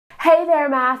Hey there,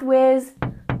 Math Whiz!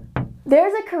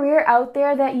 There's a career out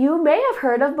there that you may have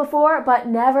heard of before, but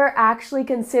never actually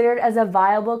considered as a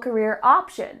viable career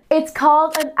option. It's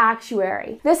called an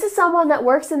actuary. This is someone that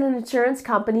works in an insurance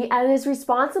company and is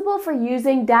responsible for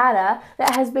using data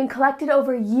that has been collected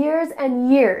over years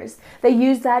and years. They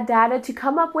use that data to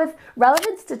come up with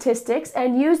relevant statistics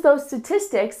and use those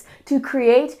statistics to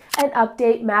create and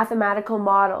update mathematical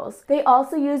models. They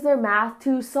also use their math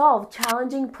to solve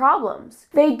challenging problems.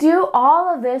 They do all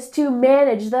of this to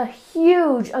manage the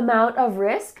huge amount of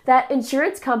risk that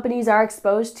insurance companies are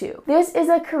exposed to. This is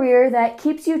a career that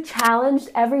keeps you challenged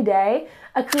every day,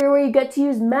 a career where you get to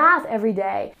use math every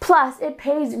day. Plus, it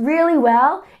pays really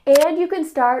well, and you can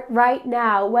start right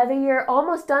now, whether you're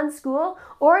almost done school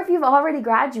or if you've already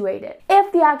graduated.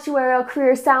 If the actuarial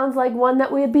career sounds like one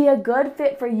that would be a good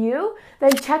fit for you,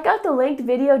 then check out the linked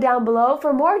video down below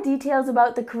for more details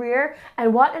about the career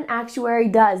and what an actuary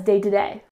does day to day.